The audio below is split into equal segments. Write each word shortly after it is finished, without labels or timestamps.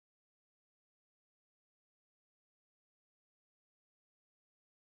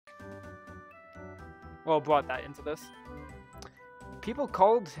well, brought that into this. People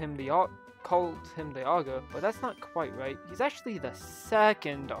called him the Augur, but that's not quite right. He's actually the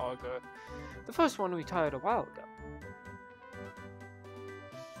second Augur. The first one retired a while ago.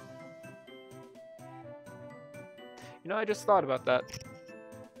 You know, I just thought about that.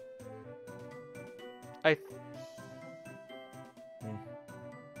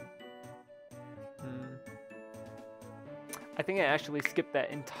 I think I actually skipped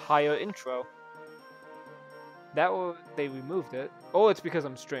that entire intro. That or they removed it. Oh, it's because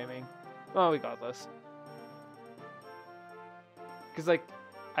I'm streaming. Well, regardless. Because, like,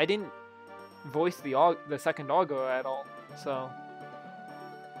 I didn't voice the second Augur at all, so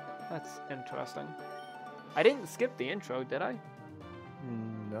that's interesting. I didn't skip the intro, did I?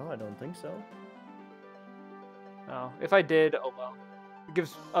 No, I don't think so. Oh, if I did, oh well. It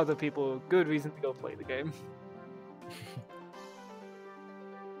gives other people a good reason to go play the game.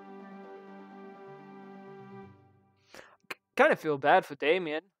 Kind of feel bad for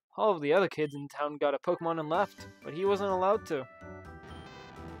Damien. All of the other kids in town got a Pokemon and left, but he wasn't allowed to.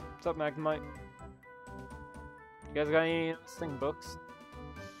 What's up, Magnemite? You guys got any interesting books?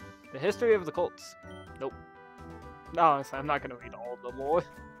 The History of the Colts. Nope. No, honestly, I'm not gonna read all of the lore.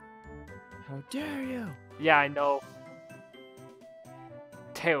 How dare you? Yeah, I know.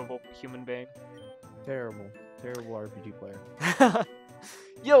 Terrible human being. Terrible RPG player.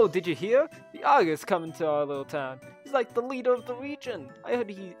 Yo, did you hear? The Augur's coming to our little town. He's like the leader of the region. I heard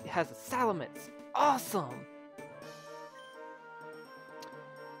he has a Salamence. Awesome!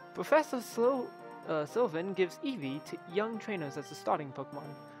 Professor Sylvan gives Eevee to young trainers as a starting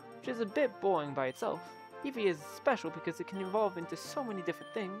Pokemon, which is a bit boring by itself. Eevee is special because it can evolve into so many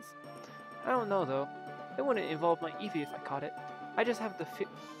different things. I don't know though. I wouldn't evolve my Eevee if I caught it. I just have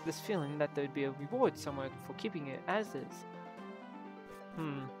this feeling that there'd be a reward somewhere for keeping it as is.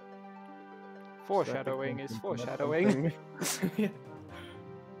 Foreshadowing is foreshadowing.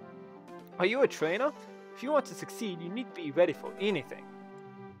 Are you a trainer? If you want to succeed, you need to be ready for anything.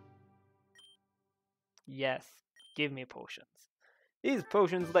 Yes, give me potions. These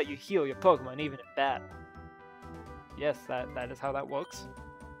potions let you heal your Pokemon even in battle. Yes, that is how that works.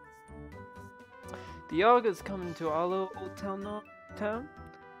 The Augur's coming to our little old town.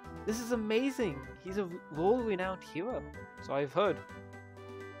 This is amazing. He's a world-renowned hero, so I've heard.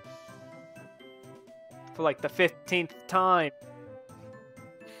 For like the 15th time.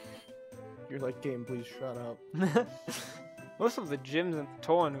 You're like, game, please shut up. Most of the gyms in the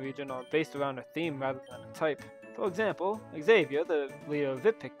Tauren region are based around a theme rather than a type. For example, Xavier, the leader of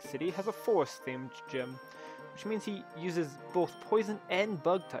Vipik City, has a forest-themed gym, which means he uses both poison and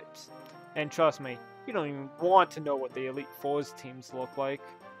bug types. And trust me, you don't even want to know what the Elite Fours teams look like.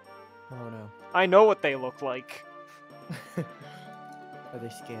 Oh no. I know what they look like. Are they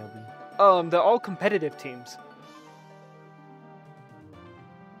scabby? They're all competitive teams.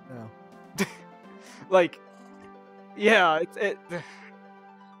 No. Like, yeah, as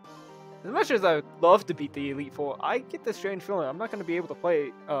much as I would love to beat the Elite Four, I get this strange feeling I'm not going to be able to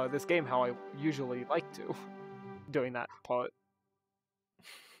play this game how I usually like to during that part.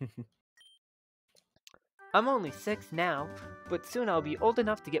 I'm only 6 now, but soon I'll be old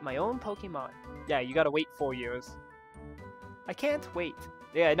enough to get my own Pokemon. Yeah, you gotta wait 4 years. I can't wait.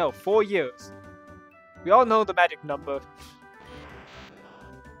 Yeah, no, 4 years. We all know the magic number.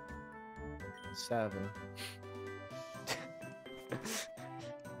 7.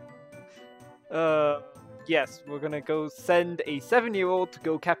 Yes, we're gonna go send a 7-year-old to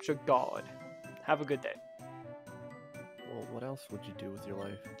go capture God. Have a good day. Well, what else would you do with your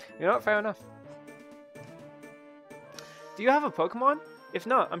life? You know what? Fair enough. Do you have a Pokemon? If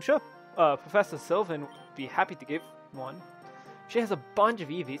not, I'm sure Professor Sylvan would be happy to give one. She has a bunch of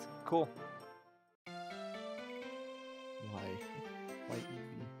Eevees. Cool. Why? Why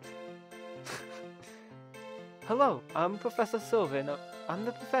Eevee? Hello, I'm Professor Sylvan. I'm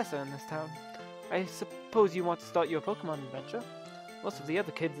the professor in this town. I suppose you want to start your Pokemon adventure? Most of the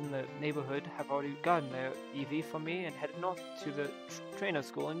other kids in the neighborhood have already gotten their Eevee from me and headed north to the trainer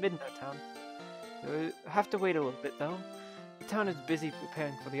school in Midnight Town. You'll have to wait a little bit though. The town is busy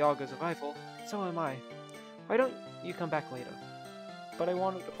preparing for the Augur's arrival, so am I. Why don't you come back later? But I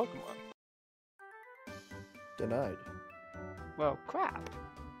wanted a Pokemon. Denied. Well, crap.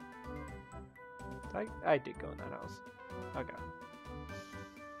 I did go in that house. Okay.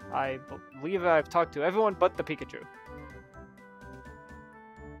 I believe I've talked to everyone but the Pikachu.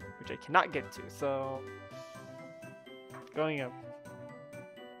 Which I cannot get to, so... Going up.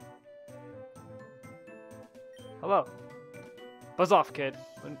 Hello. Buzz off, kid.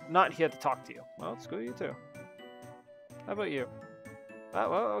 We're not here to talk to you. Well, screw you too. How about you?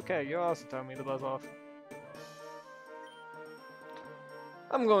 Well, okay, you're also telling me to buzz off.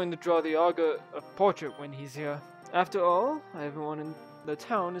 I'm going to draw the Augur a portrait when he's here. After all, everyone in the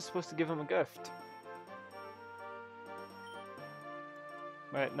town is supposed to give him a gift.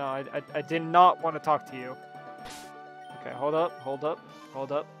 Wait, no, I did not want to talk to you. Okay, hold up.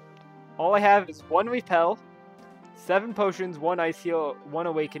 All I have is 1 repel, 7 potions, 1 ice heal, 1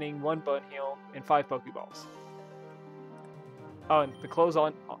 awakening, 1 burn heal, and 5 pokeballs. Oh, and the clothes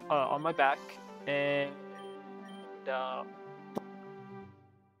on my back, and I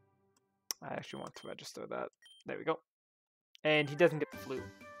actually want to register that. There we go. And he doesn't get the flute.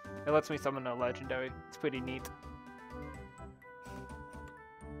 It lets me summon a legendary. It's pretty neat.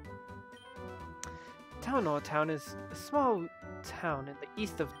 Town is a small town in the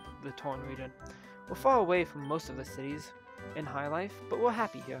east of the Torn region. We're far away from most of the cities in High Life, but we're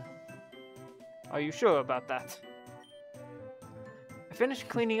happy here. Are you sure about that? I finished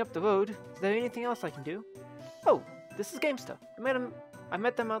cleaning up the road. Is there anything else I can do? Oh, this is Gamester. I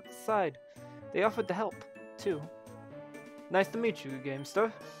met them outside. They offered to help, too. Nice to meet you,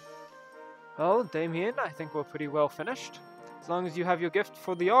 Gamester. Well, Damien, I think we're pretty well finished. As long as you have your gift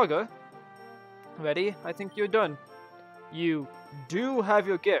for the Augur ready, I think you're done. You do have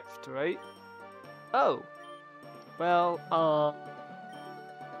your gift, right? Oh. Well,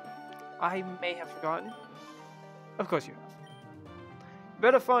 I may have forgotten. Of course you have. You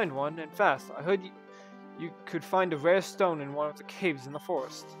better find one, and fast. I heard you could find a rare stone in one of the caves in the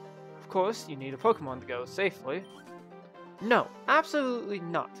forest. Of course, you need a Pokemon to go safely. No, absolutely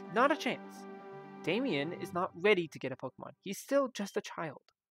not. Not a chance. Damien is not ready to get a Pokemon. He's still just a child.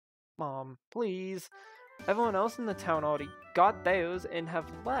 Mom, please. Everyone else in the town already got theirs and have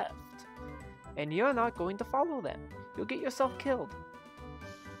left. And you're not going to follow them. You'll get yourself killed.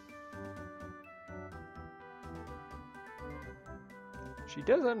 She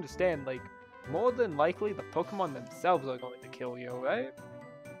does understand, like, more than likely the Pokemon themselves are going to kill you, right?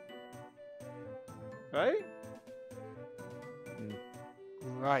 Right?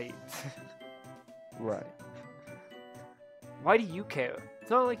 Right. Right. Why do you care?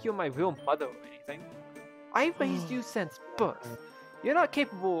 It's not like you're my real mother or anything. I raised you since birth. You're not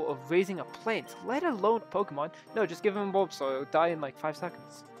capable of raising a plant, let alone a Pokemon. No, just give him a Bulbasaur, it'll die in like 5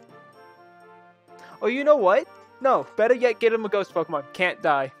 seconds. Or you know what? No, better yet, get him a ghost Pokemon. Can't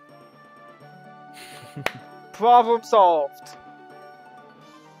die. Problem solved.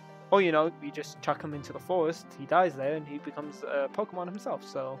 Or, you know, we just chuck him into the forest, he dies there, and he becomes a Pokemon himself,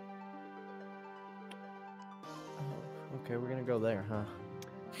 so... Okay, we're gonna go there, huh?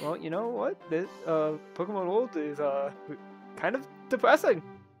 Well, you know what? This Pokemon World is kind of depressing.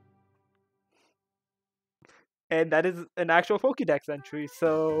 And that is an actual Pokédex entry,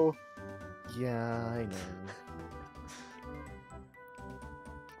 so... Yeah, I know.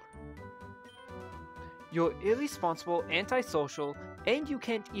 You're irresponsible, antisocial, and you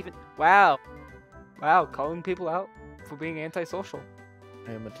can't even... Wow. Wow, calling people out for being antisocial.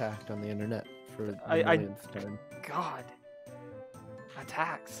 I am attacked on the internet for the I millionth time. God.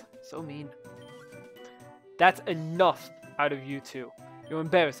 Attacks. So mean. That's enough out of you two. You're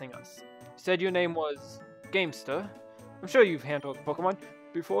embarrassing us. You said your name was Gamester. I'm sure you've handled Pokemon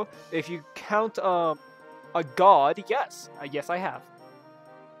before. If you count a god, yes. Yes, I have.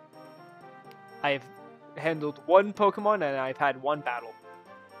 I've handled 1 Pokemon and I've had 1 battle.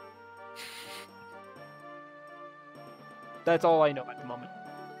 That's all I know at the moment.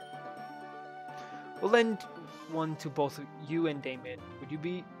 We'll lend one to both you and Damien. Would you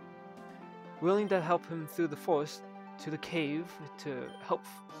be willing to help him through the forest to the cave to help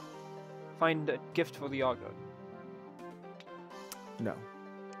find a gift for the Augur? No.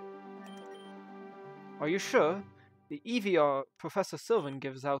 Are you sure? The EVR Professor Sylvan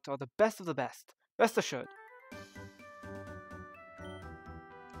gives out are the best of the best. Rest assured.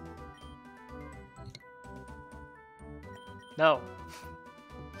 No.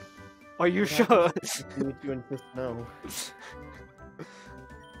 Are you sure? You insist no.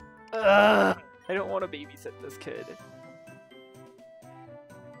 I don't want to babysit this kid.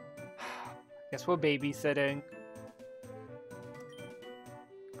 Guess we're babysitting.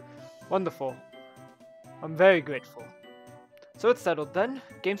 Wonderful. I'm very grateful. So it's settled then.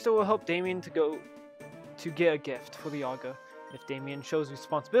 Gamester will help Damien to get a gift for the Augur. If Damien shows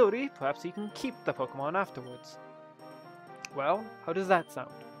responsibility, perhaps he can keep the Pokemon afterwards. Well, how does that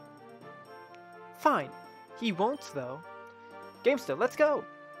sound? Fine. He won't, though. Gamester, let's go!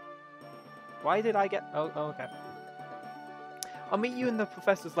 Why did I get... Oh, okay. I'll meet you in the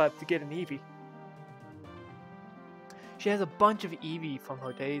professor's lab to get an Eevee. She has a bunch of Eevee from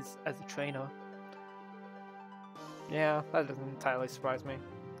her days as a trainer. Yeah, that doesn't entirely surprise me.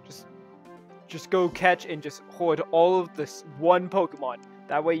 Just go catch and just hoard all of this one Pokemon.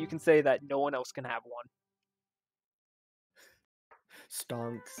 That way you can say that no one else can have one.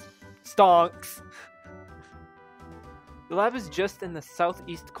 Stonks. Stonks! The lab is just in the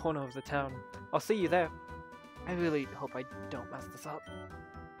southeast corner of the town. I'll see you there. I really hope I don't mess this up.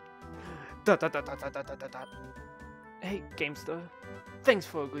 Dot, dot, dot, dot, dot, dot, dot, dot. Hey, Gamester. Thanks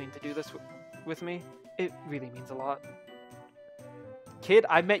for agreeing to do this with me. It really means a lot. Kid,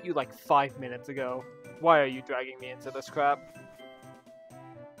 I met you like 5 minutes ago. Why are you dragging me into this crap?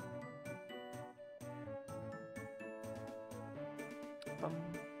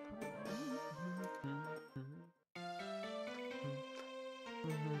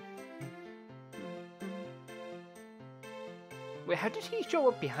 Wait, how did he show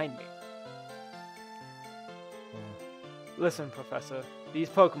up behind me? Listen, Professor, these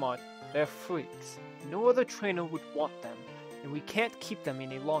Pokemon, they're freaks. No other trainer would want them, and we can't keep them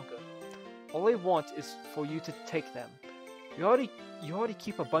any longer. All I want is for you to take them. You already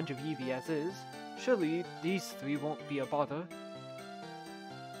keep a bunch of Eevee as is. Surely these 3 won't be a bother.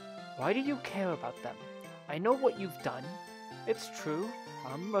 Why do you care about them? I know what you've done. It's true,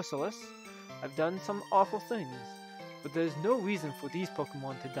 I'm merciless. I've done some awful things, but there's no reason for these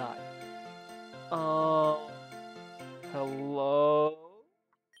Pokemon to die. Hello?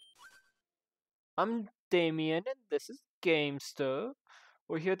 I'm Damien, and this is Gamester.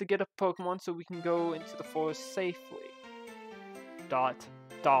 We're here to get a Pokemon so we can go into the forest safely. Dot,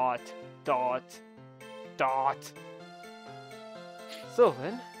 dot, dot, dot.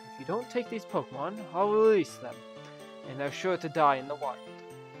 Sylvan, if you don't take these Pokemon, I'll release them, and they're sure to die in the wild.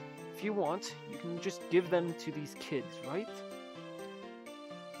 If you want, you can just give them to these kids, right?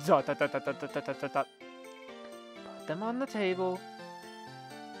 Dot, dot, dot, dot, dot, dot, dot, dot, dot. Put them on the table.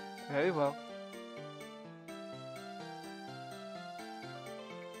 Very well.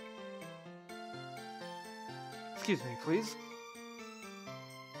 Excuse me, please.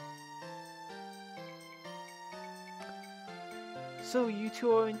 So you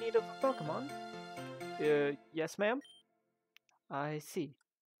two are in need of a Pokemon? Yes, ma'am? I see.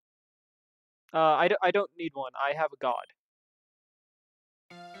 I don't need one. I have a god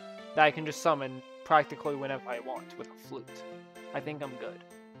that I can just summon practically whenever I want with a flute. I think I'm good.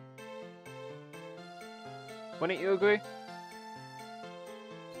 Wouldn't you agree?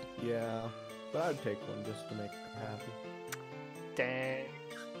 Yeah, but I'd take one just to make her happy. Dang.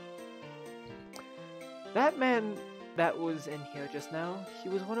 That man that was in here just now, he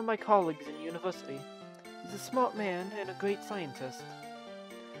was one of my colleagues in university. He's a smart man and a great scientist.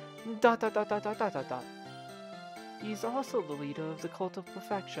 Dot dot dot dot dot dot dot dot. He's also the leader of the Cult of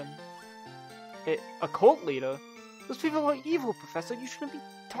Perfection. A cult leader? Those people are evil, Professor. You shouldn't be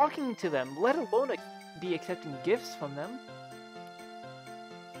talking to them, let alone be accepting gifts from them.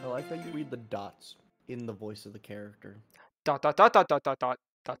 I like how you read the dots in the voice of the character. Dot dot dot dot dot dot dot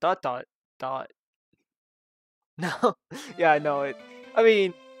dot dot dot dot. No, yeah, no. I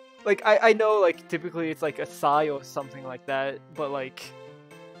mean, like I know, like typically it's like a sigh or something like that, but like,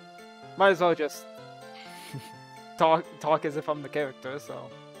 might as well just talk as if I'm the character. So,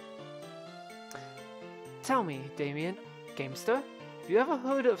 tell me, Damien, Gamester, have you ever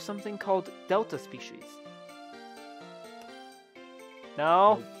heard of something called Delta species?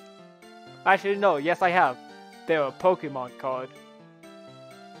 No? Nope. Actually, no, yes I have. They're a Pokemon card.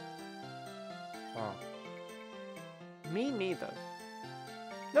 Oh. Me neither.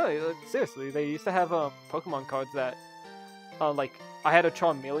 No, like, seriously, they used to have Pokemon cards that, like, I had a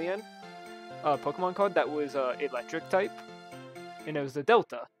Charmeleon Pokemon card that was electric type, and it was the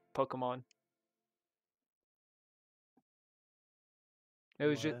Delta Pokemon. It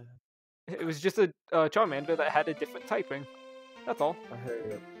was just a Charmander that had a different typing. That's all. I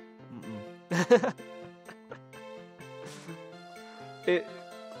heard it.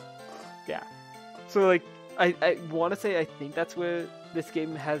 Yeah. So like, I want to say I think that's where this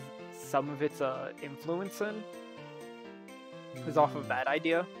game has some of its influence in. Is off of that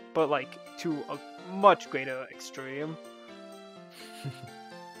idea, but like to a much greater extreme.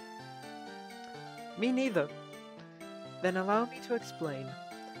 Me neither. Then allow me to explain.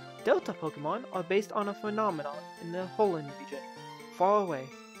 Delta Pokemon are based on a phenomenon in the Hoenn region, far away.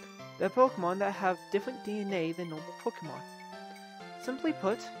 They're Pokemon that have different DNA than normal Pokemon. Simply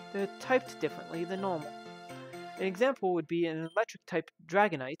put, they're typed differently than normal. An example would be an electric-type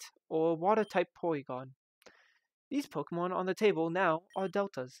Dragonite or a water-type Porygon. These Pokemon on the table now are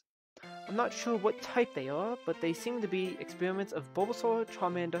Deltas. I'm not sure what type they are, but they seem to be experiments of Bulbasaur,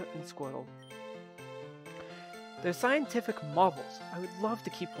 Charmander, and Squirtle. They're scientific marvels. I would love to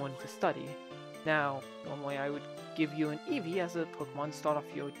keep one to study. Now, normally I would give you an Eevee as a Pokemon to start off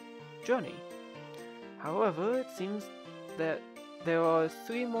your journey. However, it seems that there are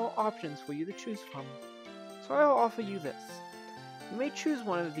 3 more options for you to choose from. So I'll offer you this. You may choose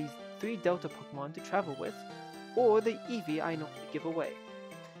one of these 3 Delta Pokemon to travel with, or the Eevee I normally give away.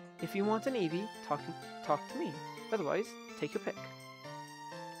 If you want an Eevee, talk to me. Otherwise, take your pick.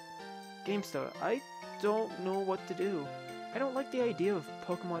 GameStar, I don't know what to do. I don't like the idea of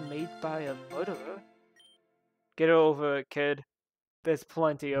Pokemon made by a murderer. Get over it, kid. There's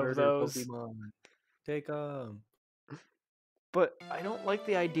plenty of Murder those. Pokemon. Take 'em. But I don't like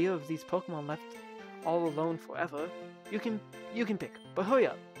the idea of these Pokemon left all alone forever. You can pick, but hurry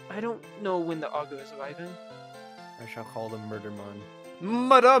up. I don't know when the Augur is arriving. I shall call them Murdermon.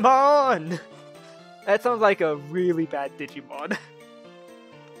 Mudamon! That sounds like a really bad Digimon.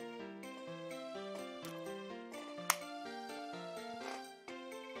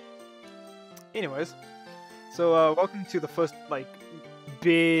 Anyways, so welcome to the first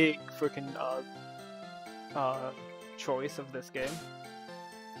big freaking choice of this game.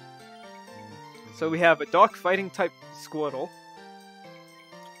 So we have a dark fighting type Squirtle.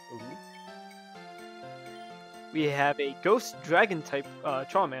 Ooh. We have a ghost dragon type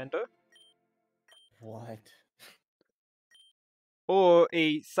Charmander. What? Or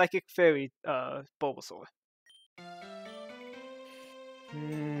a psychic fairy Bulbasaur.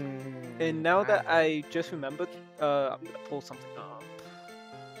 And now that I just remembered, I'm gonna pull something up.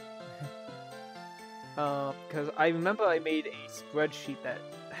 Because I remember I made a spreadsheet that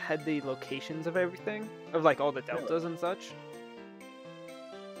had the locations of everything, of all the deltas and such.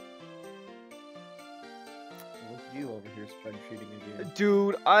 Look at you over here spreadsheeting again.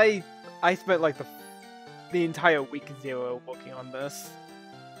 Dude, I spent the entire week 0 working on this.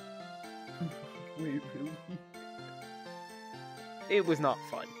 Wait, really? It was not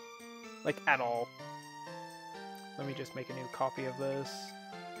fun. At all. Let me just make a new copy of this.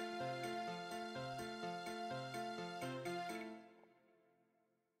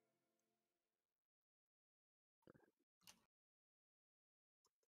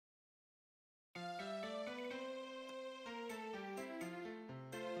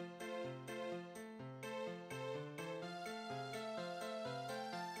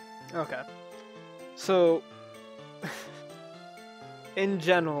 Okay. So, in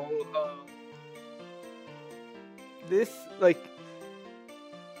general, this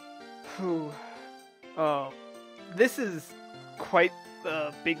this is quite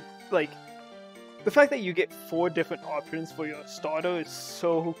big. The fact that you get 4 different options for your starter is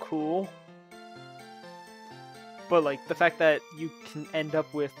so cool. But the fact that you can end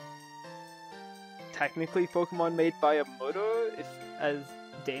up with technically Pokemon made by a murderer, as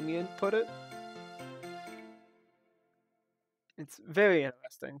Damien put it. It's very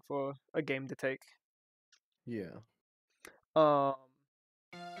interesting for a game to take. Yeah. But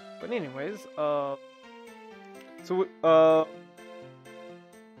anyways, I'm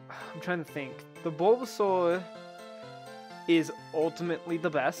trying to think. The Bulbasaur is ultimately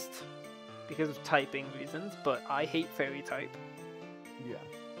the best because of typing reasons, but I hate Fairy type. Yeah.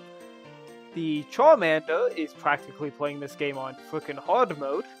 The Charmander is practically playing this game on frickin' hard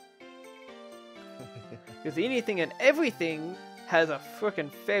mode. Because anything and everything has a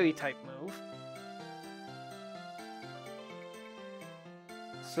frickin' Fairy type move.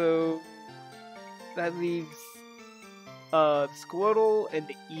 So that leaves Squirtle and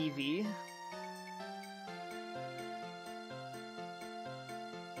the Eevee.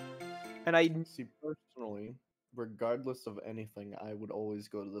 And I see, personally, regardless of anything, I would always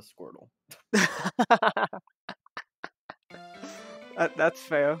go to the Squirtle. That's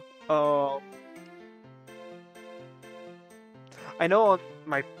fair. I know on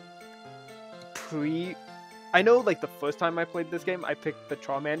my I know the first time I played this game, I picked the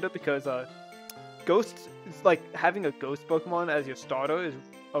Charmander because Ghost is having a Ghost Pokemon as your starter is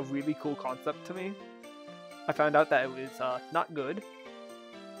a really cool concept to me. I found out that it was not good.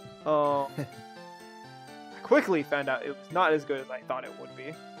 I quickly found out it was not as good as I thought it would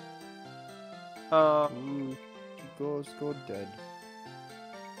be. Ooh, go dead.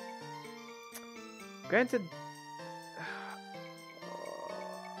 Granted,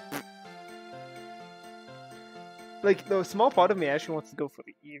 the small part of me actually wants to go for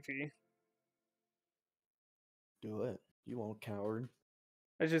the Eevee. Do it. You won't, coward.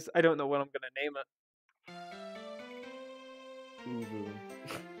 I don't know what I'm gonna name it. Uvu.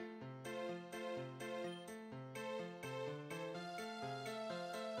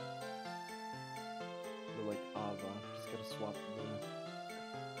 Or Ava. Just gotta swap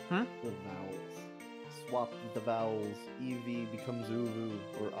the vowels. Swap the vowels. Eevee becomes Uvu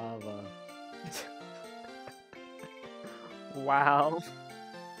or Ava. Wow.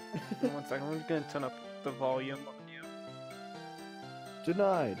 1 second, I'm just gonna turn up the volume on you.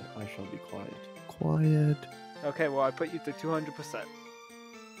 Denied. I shall be quiet. Quiet. Okay, well, I put you to 200%.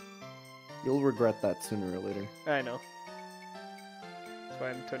 You'll regret that sooner or later. I know. That's why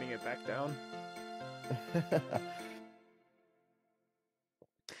I'm turning it back down.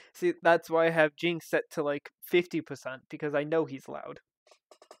 See, that's why I have Jinx set to like 50%, because I know he's loud.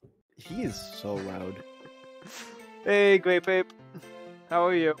 He is so loud. Hey, Great Pape. How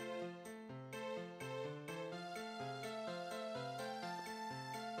are you?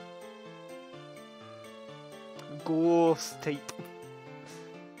 Ghost tape.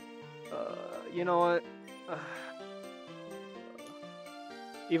 You know what?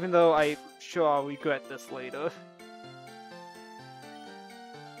 Even though I'm sure I'll regret this later.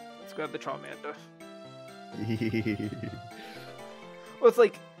 Let's grab the Charmander. Well, it's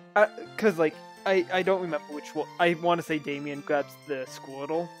like, cause like, I don't remember which one. I want to say Damien grabs the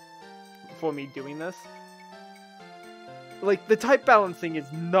Squirtle for me doing this. Like, the type balancing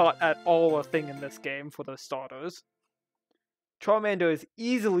is not at all a thing in this game for the starters. Charmander is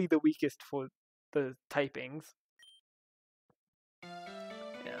easily the weakest for the typings.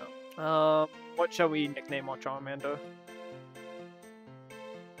 Yeah. What shall we nickname our Charmander?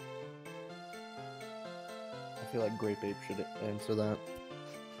 I feel like Grape Ape should answer that.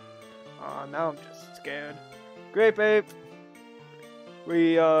 Now I'm just scared. Grape Ape!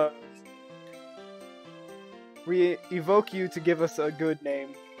 We evoke you to give us a good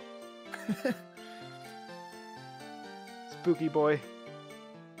name. Spooky boy.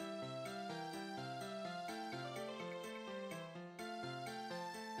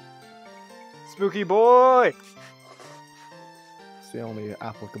 Spooky boy! It's the only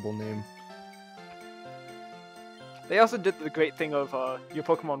applicable name. They also did the great thing of your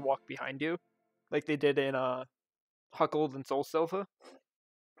Pokemon walk behind you, like they did in Heart Gold and Soul Silver.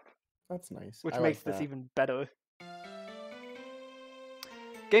 That's nice. Which I makes like this that. even better.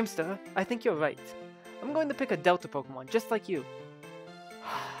 Gamester, I think you're right. I'm going to pick a Delta Pokemon, just like you.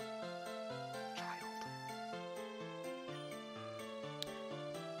 Child.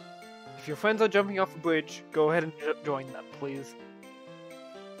 If your friends are jumping off a bridge, go ahead and join them, please.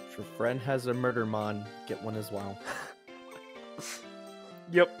 If your friend has a Murdermon, get one as well.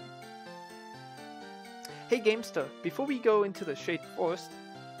 Yep. Hey Gamester, before we go into the Shade Forest,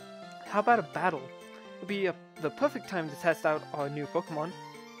 how about a battle? It would be the perfect time to test out our new Pokemon.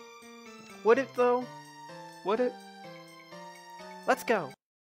 Would it though? Would it? Let's go!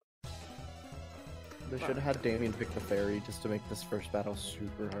 They should have had Damien pick the fairy just to make this first battle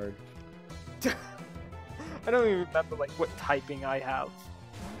super hard. I don't even remember like what typing I have.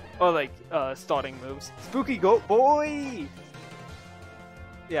 Or like starting moves. Spooky Goat Boy!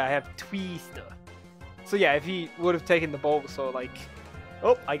 Yeah, I have Twister. So yeah, if he would have taken the Bulbasaur, like,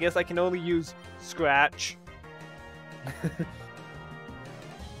 oh, I guess I can only use Scratch. What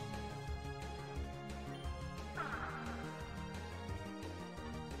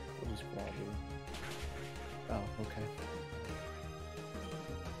is grabbing? Oh, okay.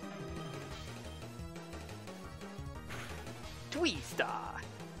 Twister!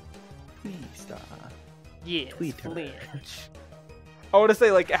 Twister. Yes, Tweeter. flinch. I want to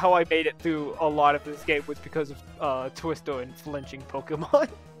say like how I made it through a lot of this game was because of Twister and flinching Pokemon.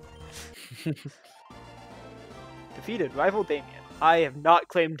 Defeated rival Damien. I have not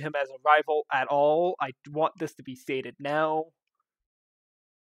claimed him as a rival at all. I want this to be stated now.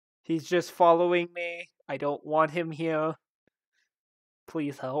 He's just following me. I don't want him here.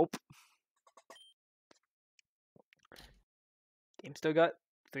 Please help. Game still got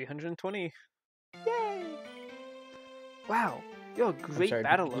 320. Yay! Wow, you're a great Did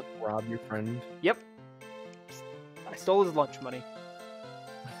battler. you rob your friend? Yep. I stole his lunch money.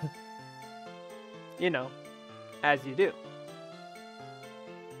 You know, as you do.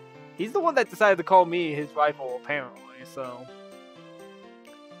 He's the one that decided to call me his rival, apparently, so...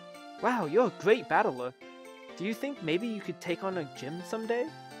 Wow, you're a great battler. Do you think maybe you could take on a gym someday?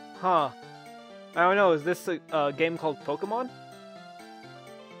 Huh. I don't know, is this a game called Pokemon?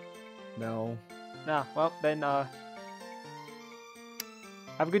 No. Nah, well, then, have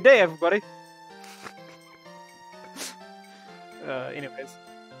a good day, everybody! Anyways.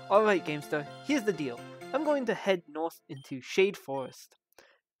 Alright, Gamester, here's the deal. I'm going to head north into Shade Forest.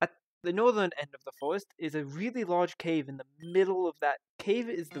 At the northern end of the forest is a really large cave. In the middle of that cave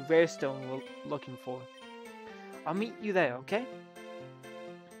is the rare stone we're looking for. I'll meet you there, okay?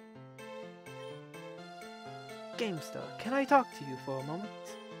 Gamester, can I talk to you for a moment?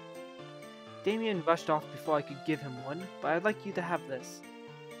 Damien rushed off before I could give him one, but I'd like you to have this.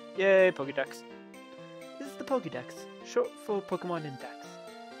 Yay, Pokédex. This is the Pokédex, short for Pokemon Index.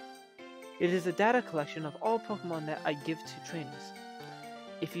 It is a data collection of all Pokemon that I give to trainers.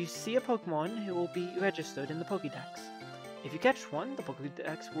 If you see a Pokemon, it will be registered in the Pokédex. If you catch one, the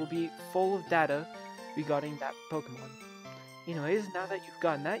Pokédex will be full of data regarding that Pokemon. Anyways, now that you've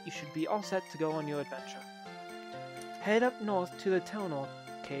gotten that, you should be all set to go on your adventure. Head up north to the Tunnel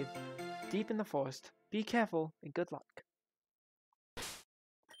Cave, deep in the forest. Be careful, and good luck.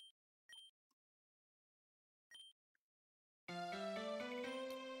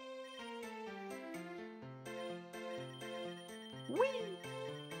 Whee!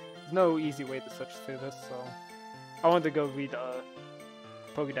 There's no easy way to search through this, so I wanted to go read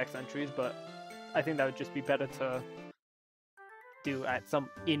Pokédex entries, but I think that would just be better to do at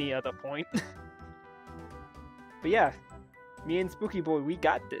any other point. But yeah, me and Spooky Boy, we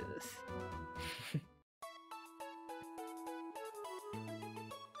got this.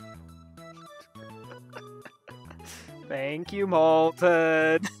 Thank you,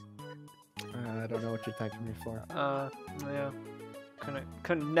 Molten. I don't know what you're thanking me for. Yeah.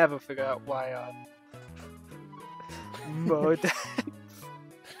 Couldn't never figure out why, mode.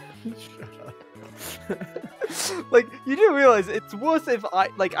 Shut up. Like, you do realize it's worse if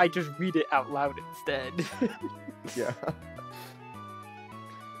I just read it out loud instead. Yeah.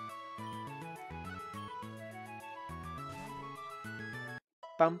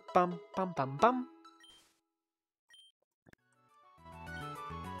 Bum bum bum bum bum.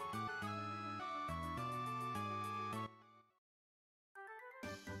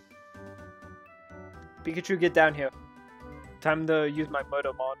 Pikachu, get down here. Time to use my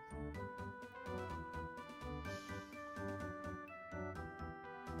Motomon.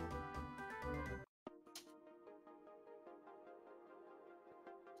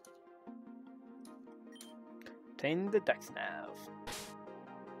 Obtain the Dex Nav.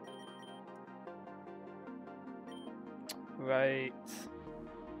 Right.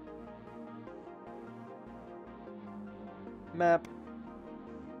 Map.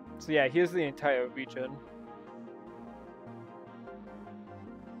 So yeah, here's the entire region.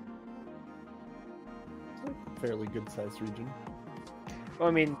 Fairly good sized region. Well,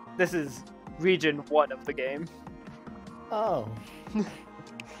 I mean, this is region 1 of the game. Oh.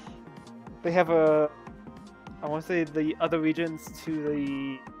 They have I want to say the other regions to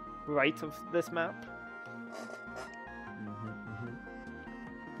the right of this map.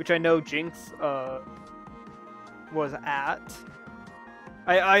 Which I know Jinx was at.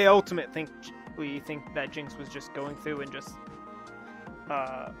 I ultimately think that Jinx was just going through and just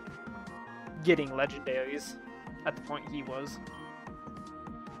getting legendaries at the point he was.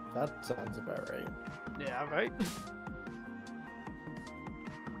 That sounds about right. Yeah, right?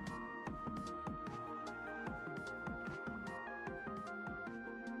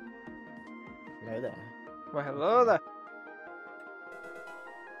 Hello there. Well, hello there.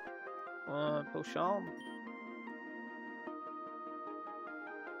 Potion.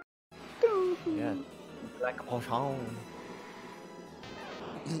 Yeah. Like a potion.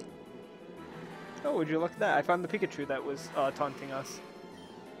 Oh, would you look at that? I found the Pikachu that was taunting us.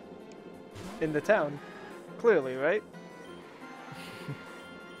 In the town. Clearly, right?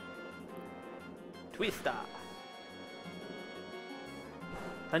 Twister.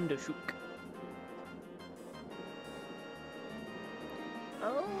 Thundershook.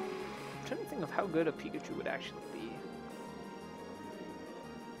 I'm trying to think of how good a Pikachu would actually be.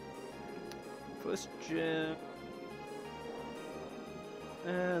 First gym.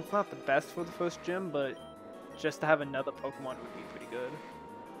 It's not the best for the first gym, but just to have another Pokemon would be pretty good.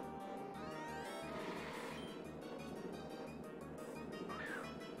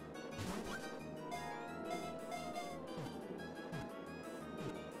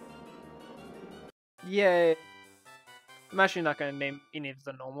 Yay! I'm actually not going to name any of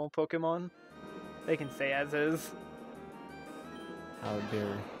the normal Pokemon. They can stay as is. How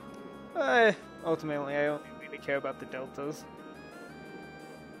dare. Ultimately, I only really care about the Deltas.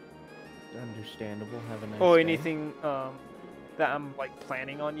 Understandable. Have a nice Or day. anything that I'm like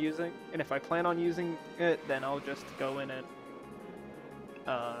planning on using. And if I plan on using it, then I'll just go in and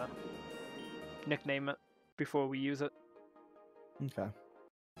nickname it before we use it. Okay.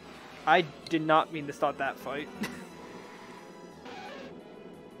 I did not mean to start that fight.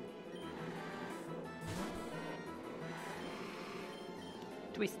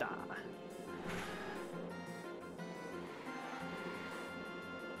 Twister.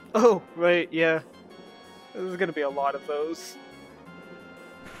 Oh, right, yeah. There's gonna be a lot of those.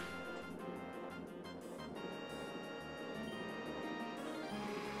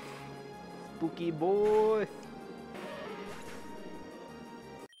 Spooky boy.